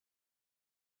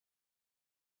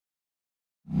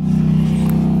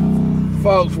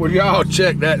Folks, will y'all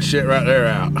check that shit right there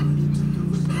out?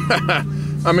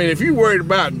 I mean, if you worried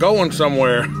about going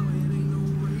somewhere,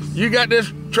 you got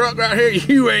this truck right here,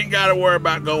 you ain't got to worry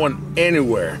about going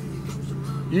anywhere.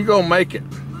 You gonna make it.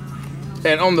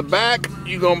 And on the back,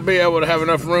 you're gonna be able to have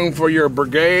enough room for your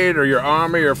brigade or your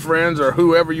army or friends or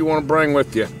whoever you want to bring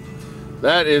with you.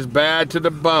 That is bad to the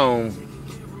bone.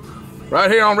 Right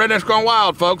here on Rednecks Gone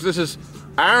Wild, folks. This is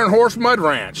IronHorse Mud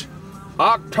Ranch.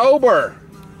 October.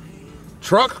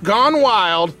 Truck Gone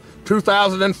Wild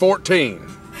 2014.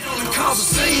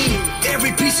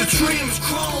 Every piece of trim is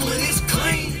crawling, it's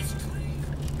clean.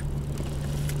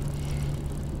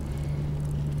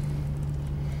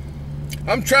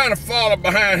 I'm trying to follow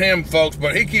behind him, folks,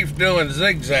 but he keeps doing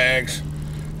zigzags.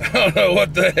 I don't know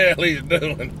what the hell he's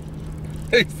doing.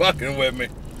 He's fucking with me.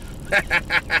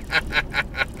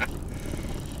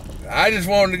 I just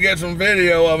wanted to get some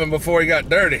video of him before he got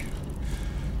dirty.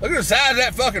 Look at the size of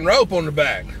that fucking rope on the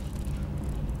back.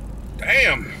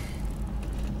 Damn.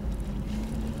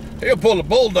 He'll pull the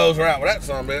bulldozer out with that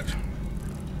son of a bitch.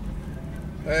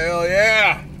 Hell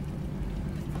yeah.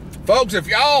 Folks, if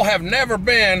y'all have never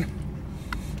been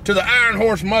to the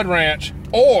IronHorse Mud Ranch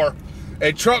or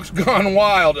a Trucks Gone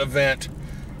Wild event,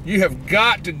 you have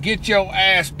got to get your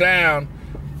ass down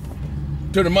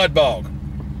to the mud bog.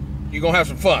 You're gonna have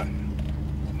some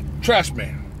fun. Trust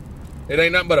me. It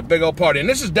ain't nothing but a big old party. And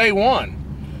this is day one.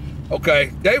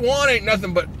 Okay, day one ain't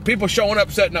nothing but people showing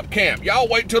up, setting up camp. Y'all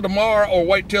wait till tomorrow or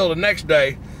wait till the next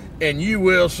day and you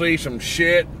will see some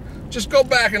shit. Just go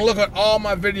back and look at all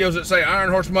my videos that say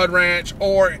IronHorse Mud Ranch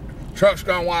or Trucks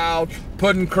Gone Wild,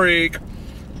 Puddin' Creek,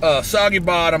 Soggy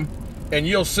Bottom, and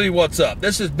you'll see what's up.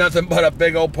 This is nothing but a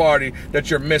big old party that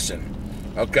you're missing.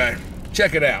 Okay,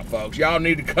 check it out, folks. Y'all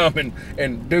need to come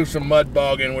and do some mud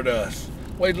bogging with us.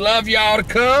 We'd love y'all to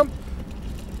come.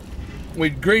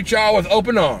 We'd greet y'all with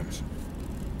open arms.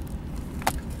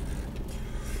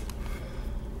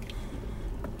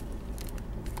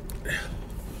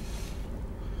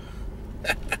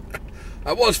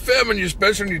 I was filming you,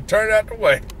 especially when you turned out the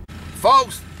way.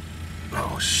 Folks,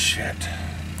 oh shit.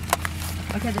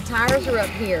 Okay, the tires are up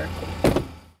here.